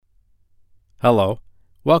Hello.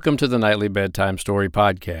 Welcome to the Nightly Bedtime Story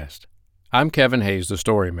Podcast. I'm Kevin Hayes, the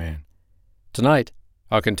Story Man. Tonight,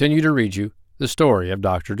 I'll continue to read you the story of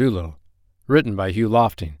Dr. Dolittle, written by Hugh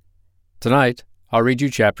Lofting. Tonight, I'll read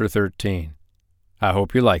you Chapter 13. I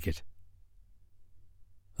hope you like it.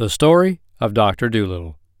 The Story of Dr.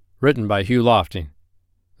 Dolittle, written by Hugh Lofting.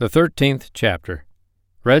 The 13th chapter,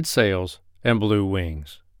 Red Sails and Blue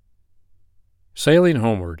Wings. Sailing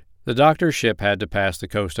homeward, the doctor's ship had to pass the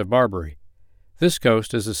coast of Barbary. This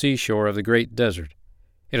coast is the seashore of the great desert.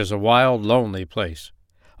 It is a wild, lonely place,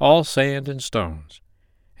 all sand and stones,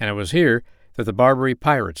 and it was here that the Barbary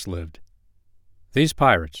pirates lived. These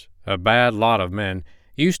pirates, a bad lot of men,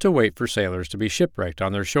 used to wait for sailors to be shipwrecked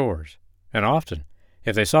on their shores, and often,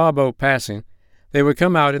 if they saw a boat passing, they would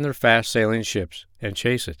come out in their fast-sailing ships and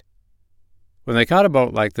chase it. When they caught a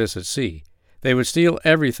boat like this at sea, they would steal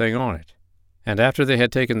everything on it, and after they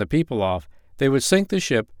had taken the people off, they would sink the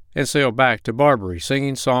ship and sail back to Barbary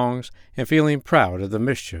singing songs and feeling proud of the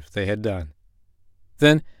mischief they had done.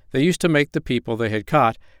 Then they used to make the people they had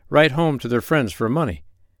caught write home to their friends for money,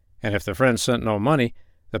 and if the friends sent no money,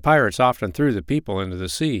 the pirates often threw the people into the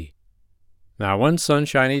sea. Now one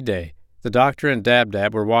sunshiny day, the doctor and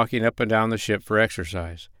Dab-Dab were walking up and down the ship for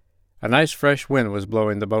exercise. A nice fresh wind was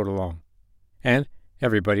blowing the boat along, and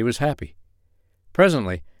everybody was happy.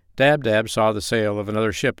 Presently, Dab-Dab saw the sail of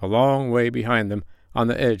another ship a long way behind them on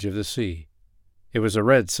the edge of the sea. It was a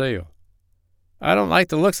red sail. "I don't like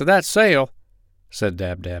the looks of that sail," said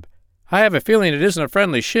Dab-Dab. "I have a feeling it isn't a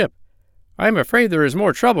friendly ship. I am afraid there is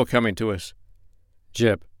more trouble coming to us."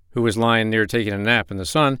 Jip, who was lying near taking a nap in the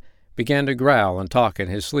sun, began to growl and talk in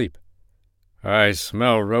his sleep. "I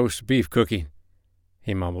smell roast beef cooking,"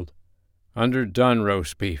 he mumbled. "Underdone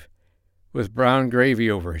roast beef, with brown gravy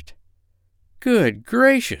over it." "Good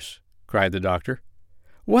gracious!" cried the doctor.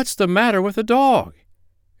 "What's the matter with the dog?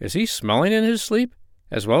 Is he smelling in his sleep,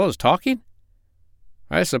 as well as talking?"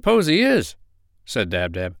 "I suppose he is," said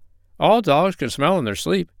Dab-Dab. "All dogs can smell in their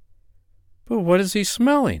sleep." "But what is he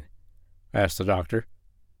smelling?" asked the doctor.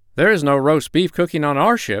 "There is no roast beef cooking on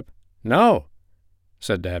our ship." "No,"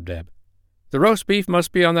 said Dab-Dab. "The roast beef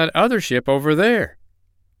must be on that other ship over there."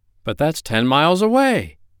 "But that's 10 miles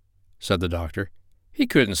away," said the doctor. "He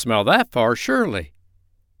couldn't smell that far, surely."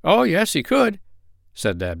 "Oh, yes, he could,"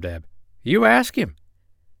 said Dab-Dab. "You ask him."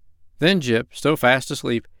 Then Jip, still fast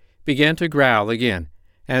asleep, began to growl again,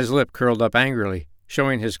 and his lip curled up angrily,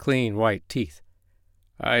 showing his clean white teeth.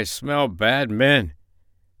 "I smell bad men,"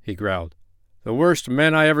 he growled. "The worst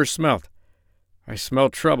men I ever smelt. I smell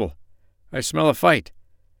trouble. I smell a fight.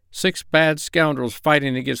 6 bad scoundrels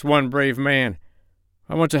fighting against one brave man.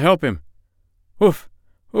 I want to help him. Woof!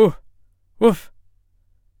 Woof! Woof!"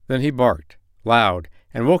 Then he barked, loud,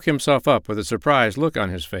 and woke himself up with a surprised look on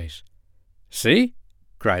his face. "See?"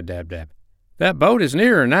 cried Dab-Dab. "That boat is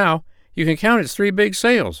nearer now. You can count its 3 big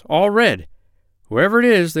sails, all red. Whoever it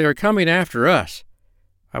is, they are coming after us.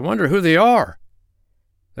 I wonder who they are."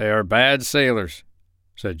 "They are bad sailors,"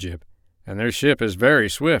 said Jip, "and their ship is very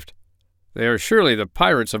swift. They are surely the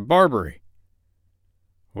pirates of Barbary."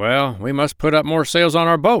 "Well, we must put up more sails on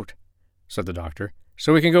our boat," said the doctor,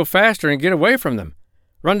 "so we can go faster and get away from them.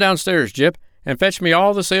 Run downstairs, Jip, and fetch me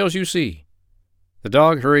all the sails you see." The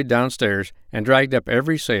dog hurried downstairs and dragged up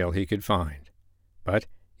every sail he could find. But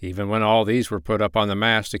even when all these were put up on the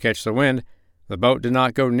mast to catch the wind, the boat did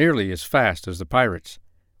not go nearly as fast as the pirates,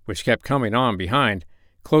 which kept coming on behind,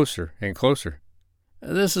 closer and closer.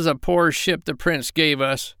 "This is a poor ship the prince gave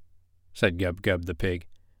us," said Gub-Gub the pig.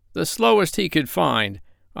 "The slowest he could find,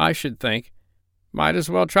 I should think. Might as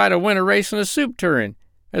well try to win a race in a soup tureen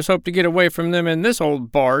as hope to get away from them in this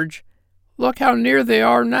old barge. Look how near they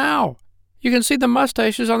are now. You can see the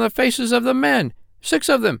mustaches on the faces of the men, 6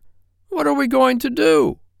 of them. What are we going to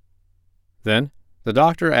do?" Then the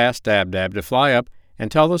doctor asked Dab-Dab to fly up and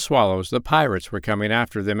tell the swallows the pirates were coming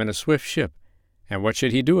after them in a swift ship, and what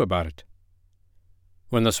should he do about it?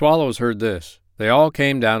 When the swallows heard this, they all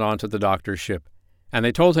came down onto the doctor's ship, and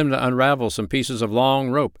they told him to unravel some pieces of long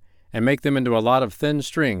rope and make them into a lot of thin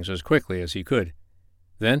strings as quickly as he could.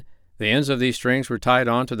 Then the ends of these strings were tied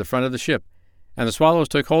on to the front of the ship, and the swallows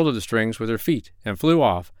took hold of the strings with their feet and flew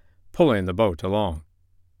off, pulling the boat along.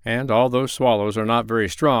 And although swallows are not very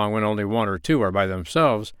strong when only 1 or 2 are by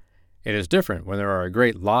themselves, it is different when there are a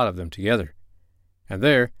great lot of them together. And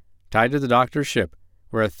there, tied to the doctor's ship,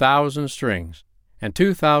 were 1,000 strings, and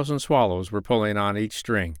 2,000 swallows were pulling on each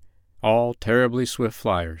string, all terribly swift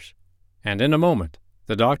flyers. And in a moment,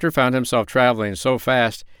 the doctor found himself traveling so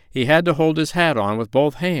fast he had to hold his hat on with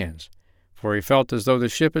both hands, for he felt as though the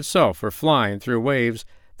ship itself were flying through waves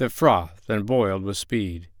that frothed and boiled with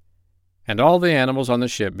speed. And all the animals on the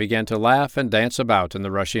ship began to laugh and dance about in the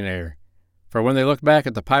rushing air. For when they looked back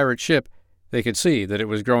at the pirate ship, they could see that it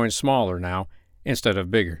was growing smaller now instead of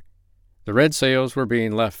bigger. The red sails were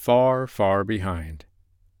being left far, far behind.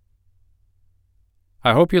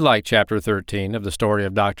 I hope you liked Chapter 13 of the story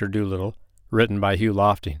of Dr. Dolittle, written by Hugh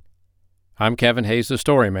Lofting. I'm Kevin Hayes, the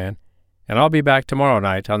Storyman, and I'll be back tomorrow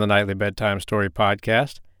night on the Nightly Bedtime Story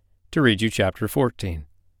Podcast to read you Chapter 14.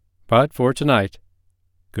 But for tonight,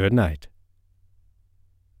 good night.